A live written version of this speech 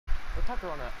attacker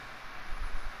on that.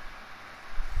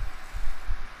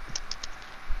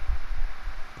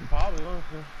 Probably,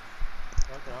 honestly.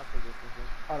 Okay, I'll take this.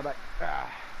 On the back.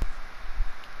 Ah.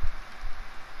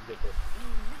 Get this.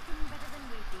 Nothing better than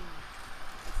waiting.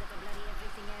 Except for bloody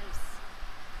everything else.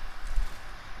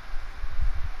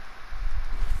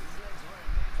 These legs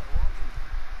weren't made for walking.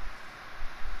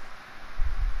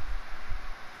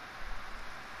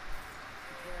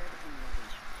 Prepared and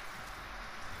ready.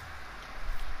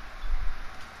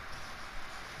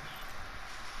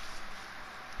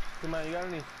 Hey man, you got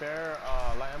any spare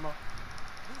light ammo?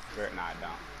 Nah, I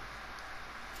don't.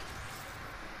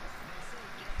 They say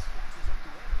gas catches up to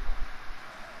everyone.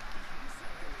 You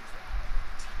certainly tried.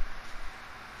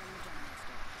 Bring the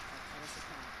Jumpmaster. I'll cut a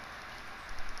supply.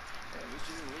 Hey, at least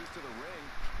you didn't lose to the ring,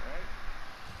 right?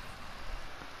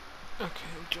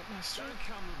 Okay, Jumpmaster. Don't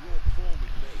come to raw form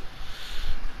with me.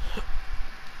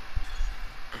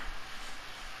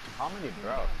 How many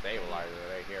barrel stabilizers are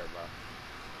they here, bro?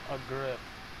 A grip.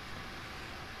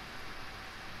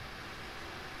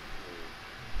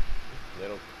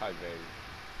 Little cut, baby.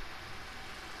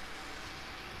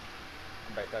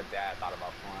 I bet your dad thought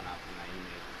about pulling out from that you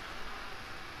made.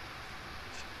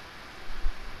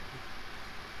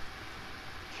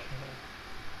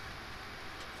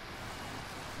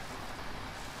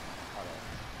 Hold on.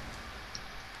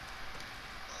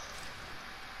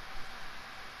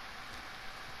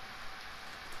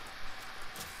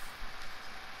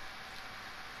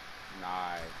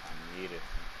 Nice, I need it.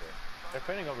 They're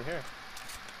fighting over here.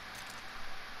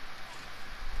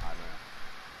 I don't know.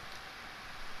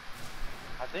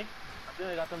 I think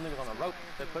they got them niggas on the rope.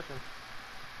 They're pushing.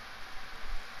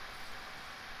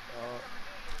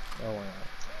 Oh, wow.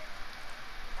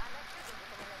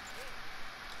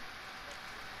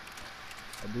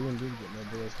 I do indeed get no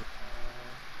bullets.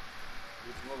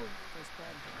 First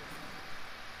blood.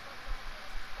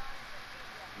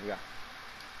 Yeah.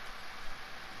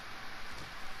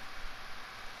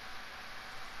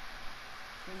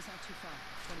 Ring's not too far.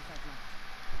 25 left.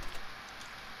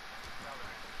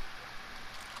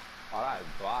 Oh, that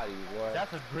body, boy.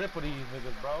 That's a grip of these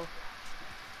niggas, bro.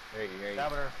 Here you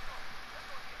Stab her.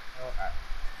 Alright.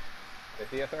 Is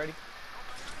he a 30?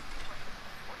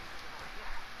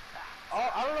 Oh,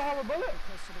 I don't know how to bullet.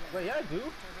 Close to the ring. Wait, yeah, I do.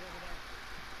 Target over there.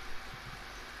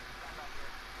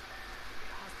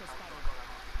 Hostile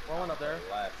spotted. One up there.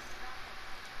 Left.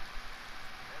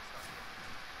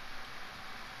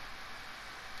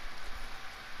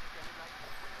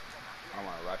 I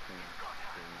want to rush him.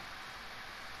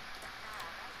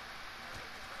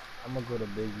 I'm gonna go to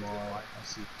Big Mall. I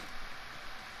see.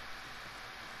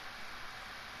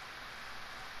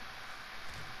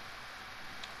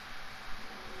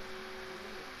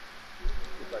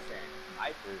 People are saying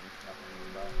snipers and stuff in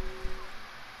the bro.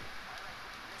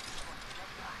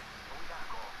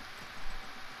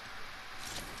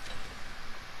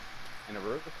 In the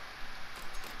roof?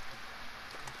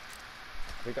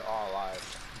 I think they're all alive.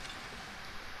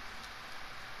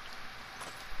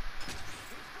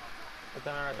 Put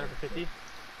that right there for 50.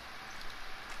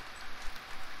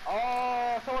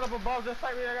 Oh, someone up above this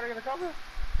side. I gotta get a cover.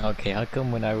 Okay, how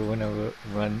come when I wanna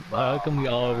run, how come we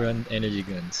all run energy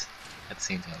guns at the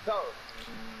same time? So,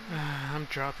 I'm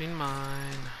dropping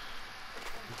mine.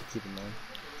 Keep in mind.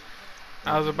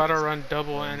 I was about to run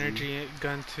double energy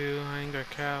gun too. I ain't got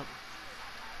cap.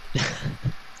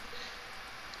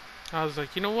 I was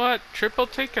like, you know what? Triple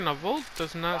taking a volt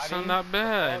does not sound that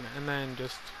bad. And then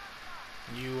just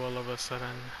you all of a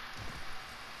sudden.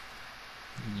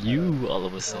 You all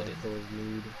of a sudden.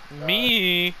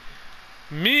 Me?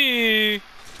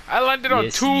 I landed on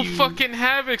Yes, 2 you. fucking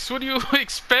havocs. What do you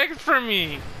expect from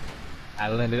me? I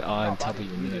landed on top of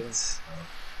your nuts.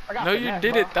 No, you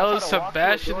did it. That was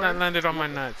Sebastian that landed on my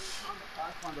nuts.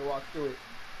 I wanted to walk through it.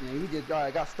 And he just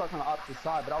got stuck on the opposite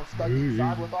side, but I was stuck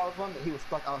inside with all of them, but he was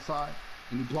stuck outside.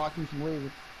 And he blocked me from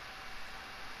leaving.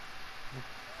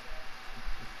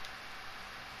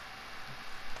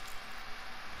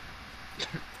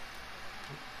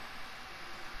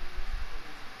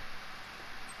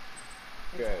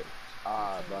 Good.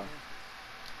 Bro.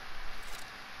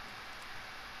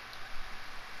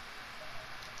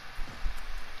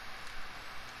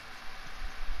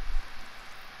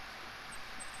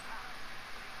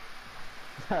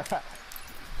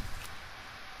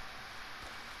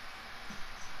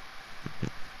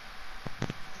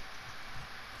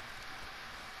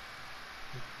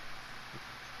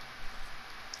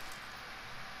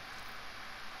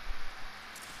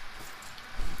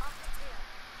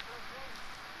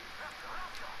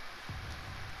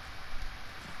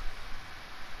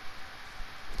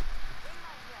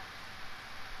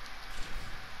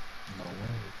 No.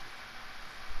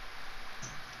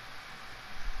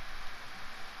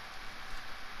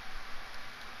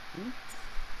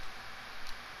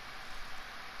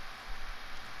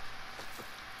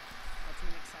 That's an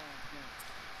excellent move.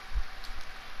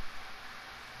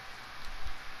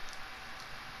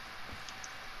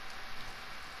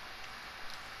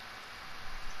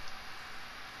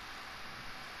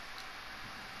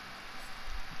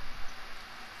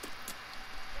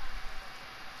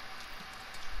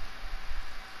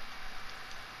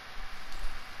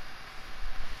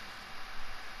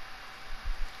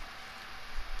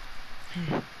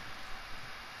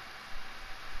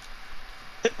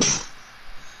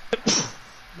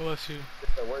 Bless you.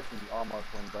 It's the worst when you almost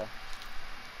win, bro.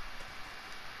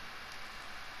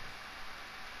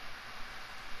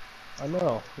 I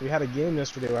know. We had a game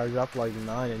yesterday where I dropped like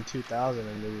 9 and 2,000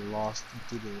 and then we lost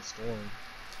due to the storm.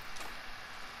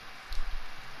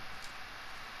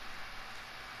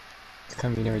 How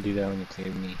come you never do that when you play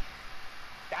with me?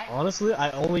 Honestly,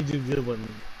 I only do good when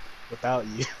without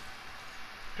you.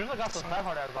 Should've got some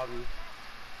tryhard ass lobbies.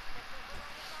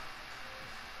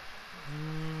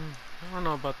 I don't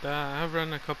know about that. I've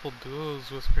run a couple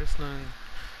duels with Krishna and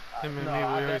him and No, me. We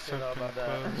I always definitely know have been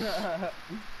about that.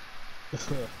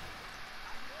 close.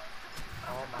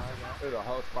 Oh my god. There's a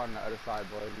whole spot on the other side,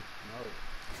 boy. You know it.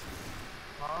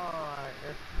 Fine,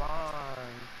 it's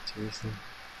fine. Seriously?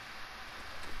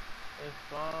 It's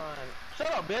fine.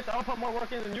 Shut up, bitch. I don't put more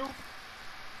work in than you.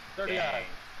 Dirty ass.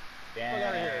 Dang. Fuck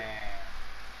outta here.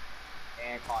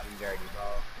 And caught him dirty, bro.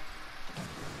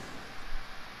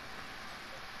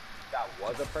 That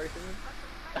was a person?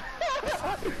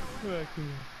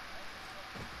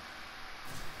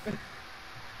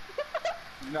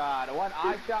 Nah, the one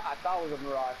I shot, I thought was a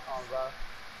Mirage song, bro.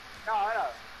 No, I know.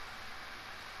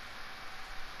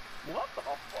 What the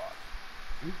fuck?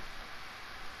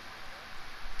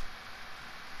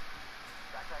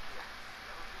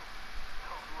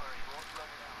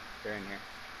 They're in here.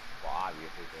 Well,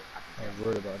 obviously, I was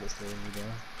worried about this thing, you know.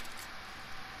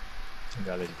 You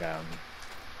got this guy on me.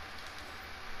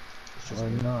 It's just Or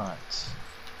me. not.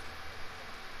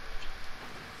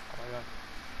 Oh my god.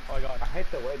 Oh my god. I hate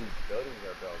the way these buildings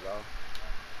are built, bro.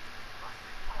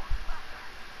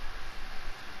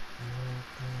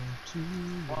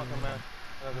 Welcome, man.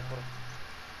 Another push.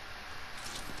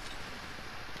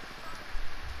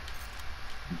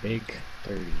 Big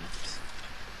 30s.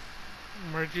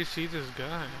 Where'd you see this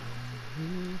guy?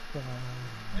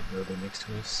 That building next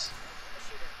to us.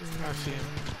 I see him.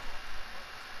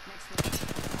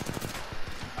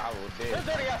 I will This did.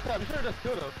 dirty ass stuff. You should've just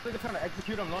killed him. They're trying to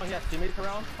execute him knowing he has teammates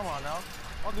around. Come on now.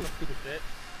 Don't do the stupid shit.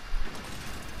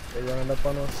 They running up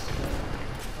on us.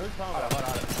 What are you talking about? Hold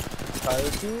on.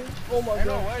 Fire team? Oh my Ain't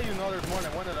no god. way you know there's more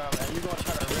than one of them and you gonna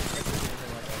try to risk executing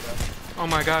anything like that, bro. Oh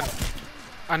my god.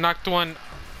 I knocked one.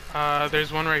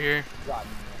 There's one right here. God.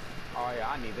 Oh yeah,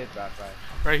 I need this bad right.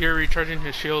 Right here, recharging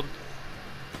his shield.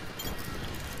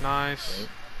 Nice.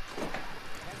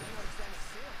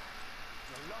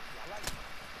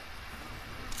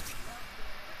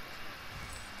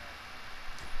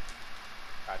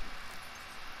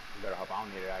 You better hope I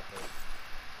don't need it actually.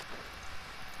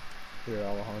 Here,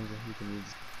 Alejandro, you can use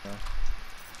now.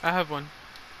 I have one.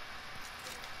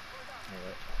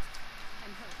 Alright.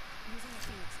 I'm hurt. Using a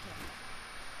Phoenix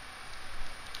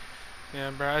kit.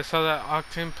 Yeah, bro. I saw that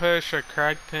Octane push. I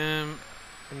cracked him.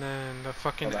 And then the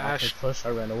fucking Oh, the Ash. Ash push, I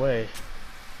ran away.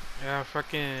 Yeah,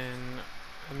 fucking.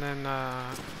 And then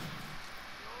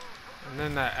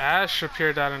the Ash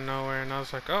appeared out of nowhere. And I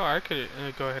was like, oh, I could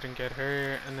go ahead and get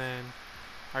her. And then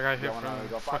I got hit You wanna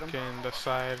go from fight him? fucking the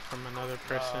side from another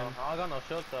person. I don't got no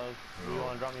shield though. You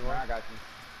wanna drop me Yeah, one? I got you.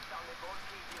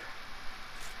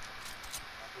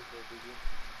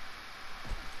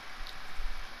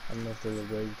 I don't know if there's a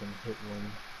way you can hit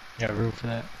one. You got room for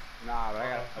that? Nah, but I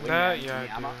got That, yeah, I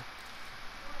ammo. do.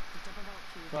 Picked up a vault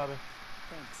key. Bobby.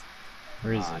 Thanks.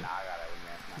 Where is Nah, it? I got it.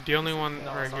 Man. The only one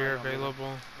No, right sorry, here I'm good.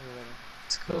 available.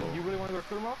 Let's go. You really wanna go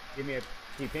recruit him up? Give me a. Can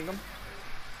you ping him?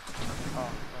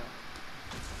 Oh,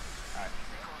 Alright.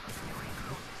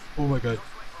 Oh my god.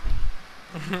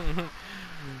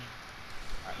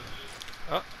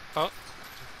 Oh.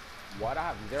 What? I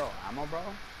have 0 ammo, bro? I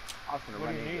was gonna What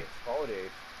run do and you get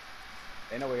exploded.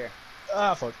 They know we're here.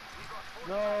 Ah, fuck.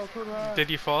 no, recruit him up. Did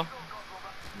you fall?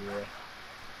 Yeah.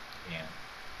 Damn.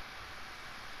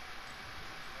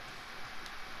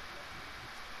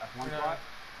 That's one Yeah. spot.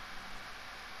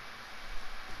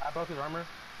 I broke his armor.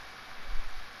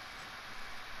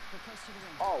 We're close to the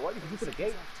ring. Oh, what? You to the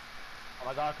gate? Left. Oh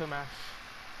my god, I could man.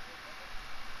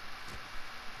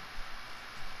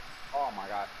 Oh my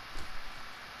god.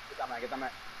 Get that man, get that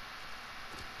man.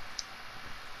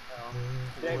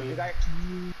 Dave, you got it?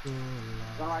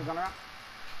 Gonna run.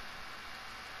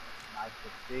 Nah, I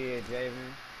can see it,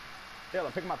 Javen.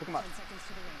 Taylor, pick him up, pick him up. 10 seconds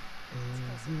to the ring. It's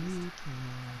close at least.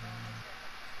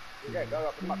 Yeah,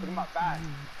 go, pick him up, fast.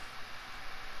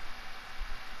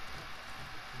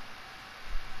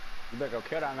 You better go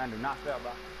kill that man, do not fail,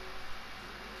 bro.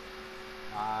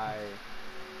 Nice.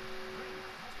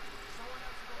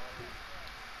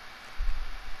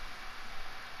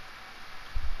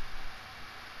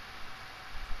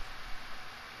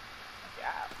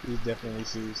 Yeah. He definitely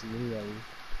sees me already.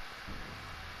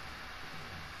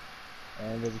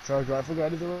 And there's a charge rifle guy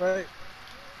to the right.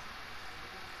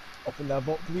 Open that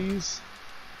vault, please.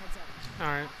 Heads up.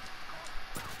 Alright.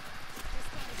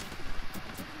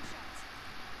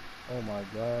 Oh my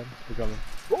god. They're coming.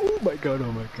 Oh my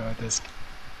god, that's...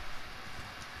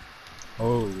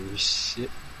 Holy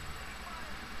shit.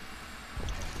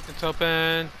 It's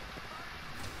open.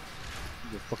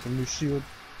 The fucking new shield.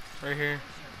 Right here.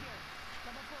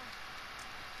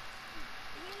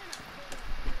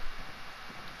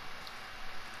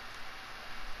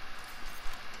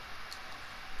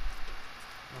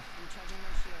 Recharging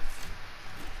my shields.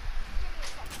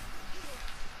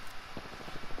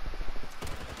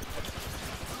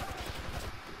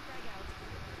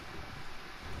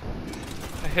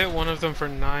 I hit one of them for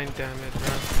 9 damage,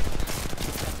 bro.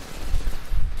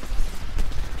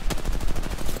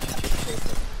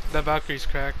 That Valkyrie's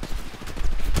cracked.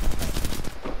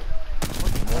 I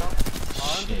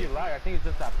don't think you lag. I think it's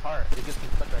just that part. It gets me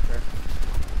stuck right there.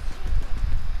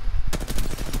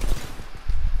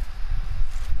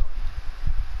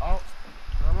 Oh,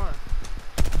 come on.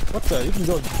 What the? You can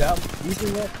go down. You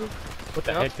can left it? What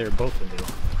the heck, they're both in there.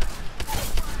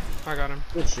 I got him.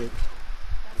 Good shit.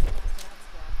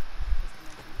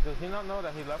 Does he not know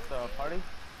that he left the party?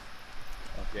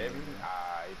 Javen?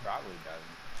 He probably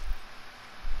doesn't.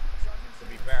 To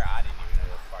be fair, I didn't even know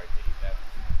what part that he left.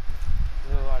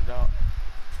 No, I don't.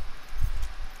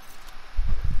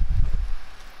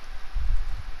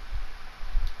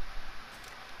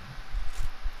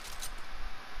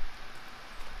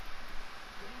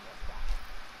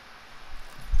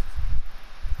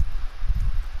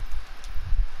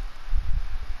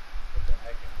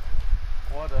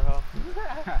 What the hell?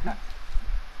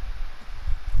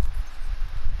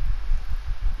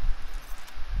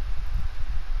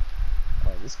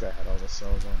 Oh, this guy had all the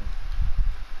cells on him.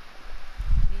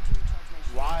 Need to recharge my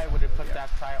shields. Why would it put that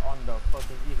sight on the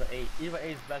fucking Eva 8? Eva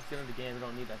 8 is the best gun in the game. We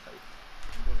don't need that sight.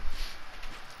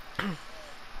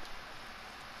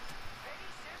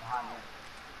 Behind me.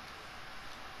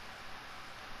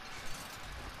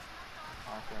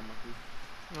 Okay, I'm lucky.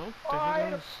 Nope, there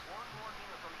he goes.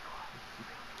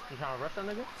 You trying to rush that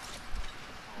nigga?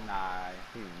 Nah,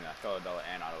 he's solo double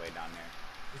and all the way down there.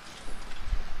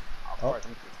 Of Oh. course,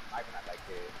 I'm sniping at that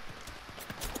kid.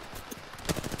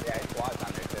 Yeah, his squad's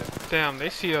down there too. Damn, they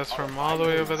see us from all the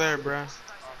way over there, bruh.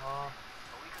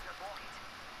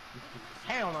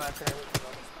 Hell no, that's it.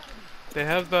 They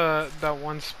have that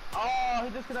one. Oh, he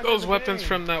disconnected Those the weapons game.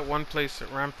 from that one place that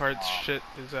Rampart's shit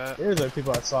is at. There's like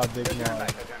people I saw digging Turn out.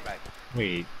 back, turn back.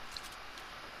 Wait.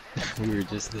 We were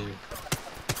just there. No,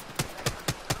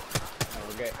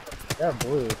 we're good. They're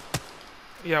blue.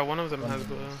 Yeah, one of them has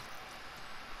blue.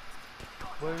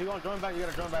 Well, if you gonna join back, you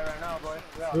gotta join back right now, boy.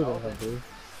 Yeah, Blue don't have blue. You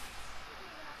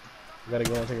gotta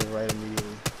go and take a right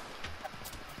immediately.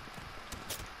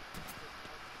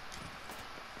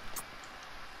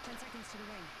 To the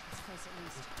ring. It's close at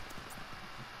least.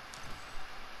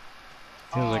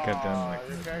 Feels like I've done like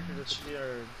your no character damage.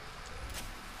 disappeared.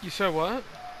 You said what?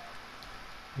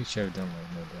 You should have done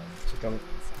like no damage. So come.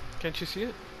 Can't you see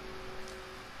it?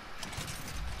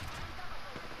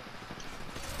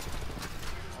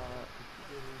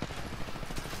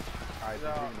 Alright, so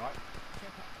Yeah. you know what?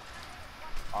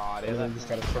 Aw, they And then left just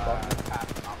me, gotta flip off. pass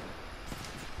them off.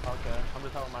 Okay, I'm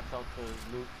just helping myself to loot.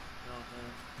 You know what I'm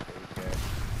saying? Okay.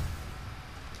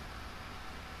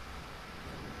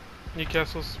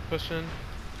 Newcastle's pushing.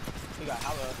 He got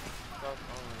hella stuff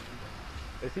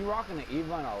on. Is he rocking the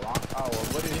Eva and a long? Oh, well,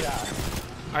 what is that?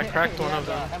 I cracked one of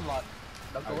them. Hemlock.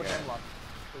 That's the Okay. hemlock.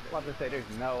 I was about to say, there's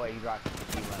no way he's rocking the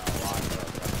Eva and a long, bro.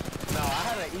 No, I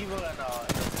had an Evo and a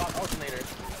stock alternator.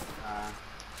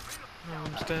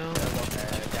 Arms down.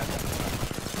 Yeah,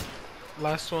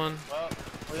 Last one. Well,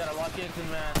 we gotta lock in,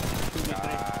 man.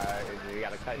 2v3. you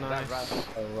gotta cut Nice. that, bro.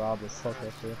 I robbed the fuck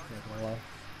out there. Not gonna lie.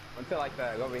 Until like go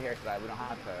over here so that we don't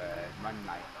have to run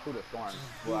like through the storm.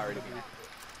 We'll already be next.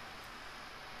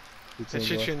 Two I teams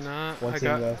shit you left. not. One I team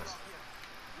got. left.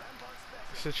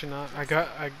 Shit you not. I got.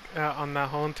 On that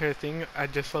whole entire thing, I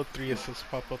just saw 3 assists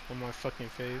pop up on my fucking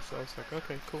face. I was like,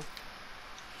 okay, cool.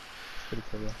 Pretty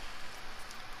cool, yeah.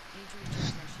 Need to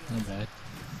recharge my shields. Not bad.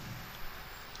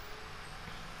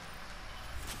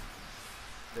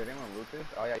 Did anyone loot this?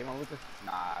 Oh yeah, you wanna loot this?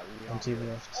 Nah, we One don't. team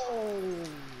left. Oh,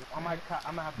 I'm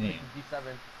gonna have to take the G7.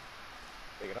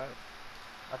 Take it out.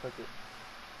 I took it.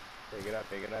 Take it out.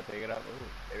 Take it out. Take it out. Ooh,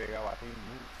 there we go. I think.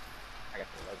 I got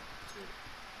the luggage.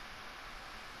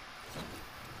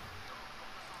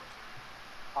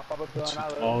 I'll pop up to What's with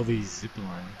another. all these zip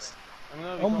lines?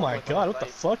 Oh my god, what the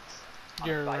fuck?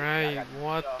 You're site, right. I got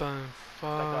What the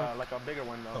fuck? Like a bigger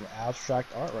one though. Some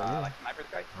abstract art right here. Like sniper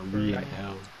strike. Are we in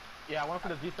hell? Yeah, I went for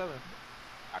the G7.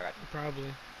 I got you.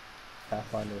 Probably.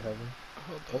 Pathfinder Heaven.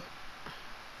 Hold Oh. up.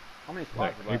 How many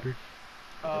Like spots? are left? paper?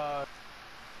 Uh,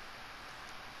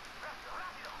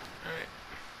 Alright.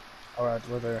 Alright,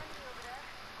 we're there.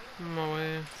 On my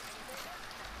way.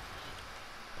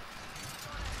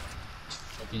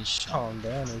 Fucking shot. Calm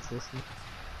down, HSC.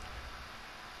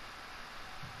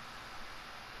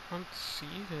 I don't see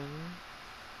him.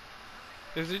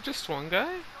 Is it just one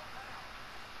guy?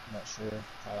 I'm not sure.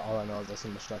 All I know is I see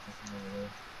him distracting from over there.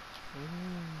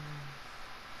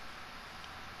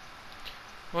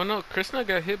 Well, no, Krishna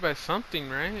got hit by something,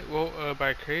 right? Well,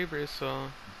 by Kraber, so...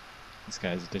 This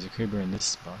guy's, there's a creeper in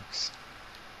this box.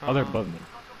 Oh, they're above me.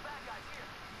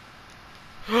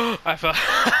 I fell.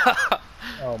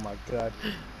 Oh my god.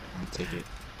 I'll take it.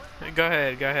 Go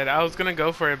ahead, go ahead. I was gonna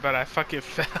go for it, but I fucking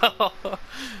fell.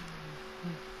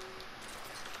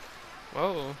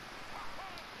 Whoa.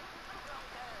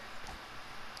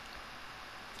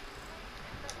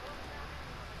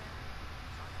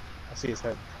 I see his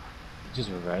head. Just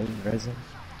resin.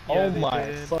 Yeah, Oh they my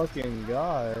did. fucking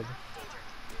god. Pretty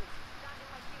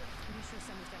sure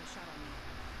someone's got a shot on me.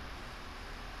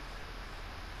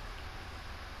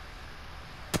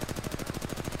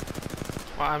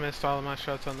 Well, I missed all of my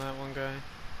shots on that one guy.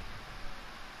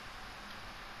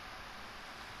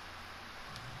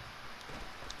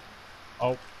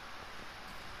 Oh.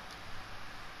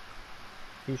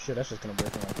 He shit, that's just gonna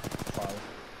break in like 5.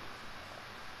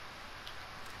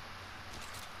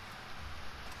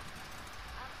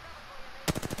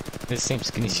 The same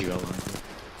skin as you, Alon.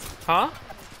 Huh?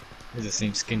 It's the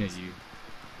same skin as you.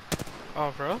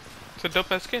 Oh, bro. It's a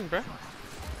dope ass skin, bro.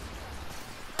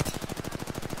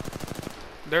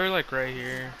 They're like right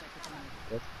here.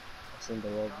 Yep. I've seen the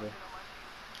love the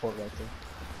port right there.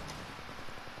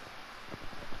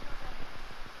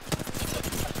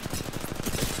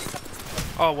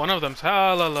 Oh, one of them's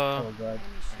hella low. Oh god.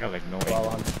 I got like no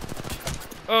Well, aim.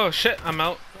 Oh shit, I'm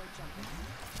out.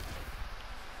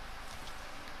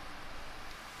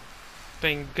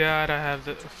 Thank God I have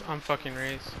the. I'm fucking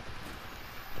raised.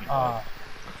 Ah,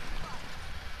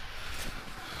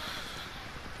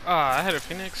 Ah, I had a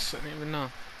Phoenix. I didn't even know.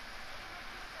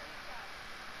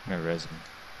 My resin.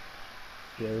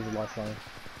 yeah, there's a lifeline.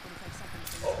 45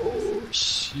 seconds. Oh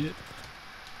shit.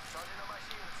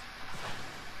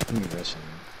 Give me resin.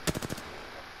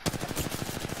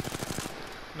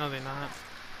 No, they're not.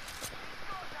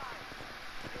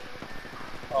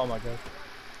 Oh my god.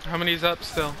 How many's up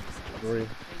still? 3,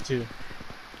 2.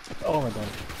 Oh my god.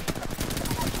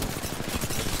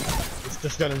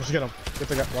 Just get him, just get him. Get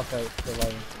the guy, walk out, the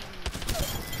lighting.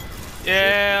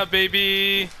 Yeah,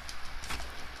 baby.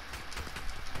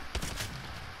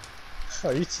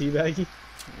 Are you teabagging?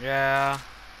 Yeah.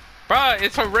 Bruh,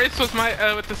 it's a race with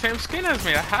my with the same skin as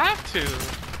me. I have to. You are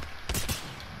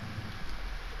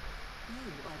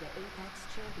the Apex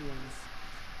champions.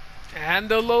 And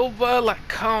the Loba, like,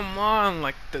 come on,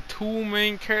 like the two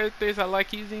main characters I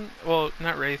like using. Well,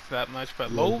 not Wraith that much, but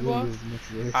Loba.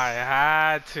 I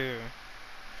had to.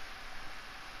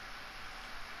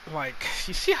 Like,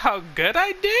 you see how good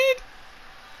I did?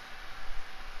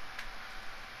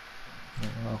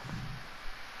 Oh.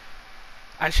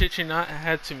 I shit you not, I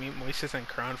had to mute Moises and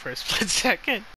Crown for a split second.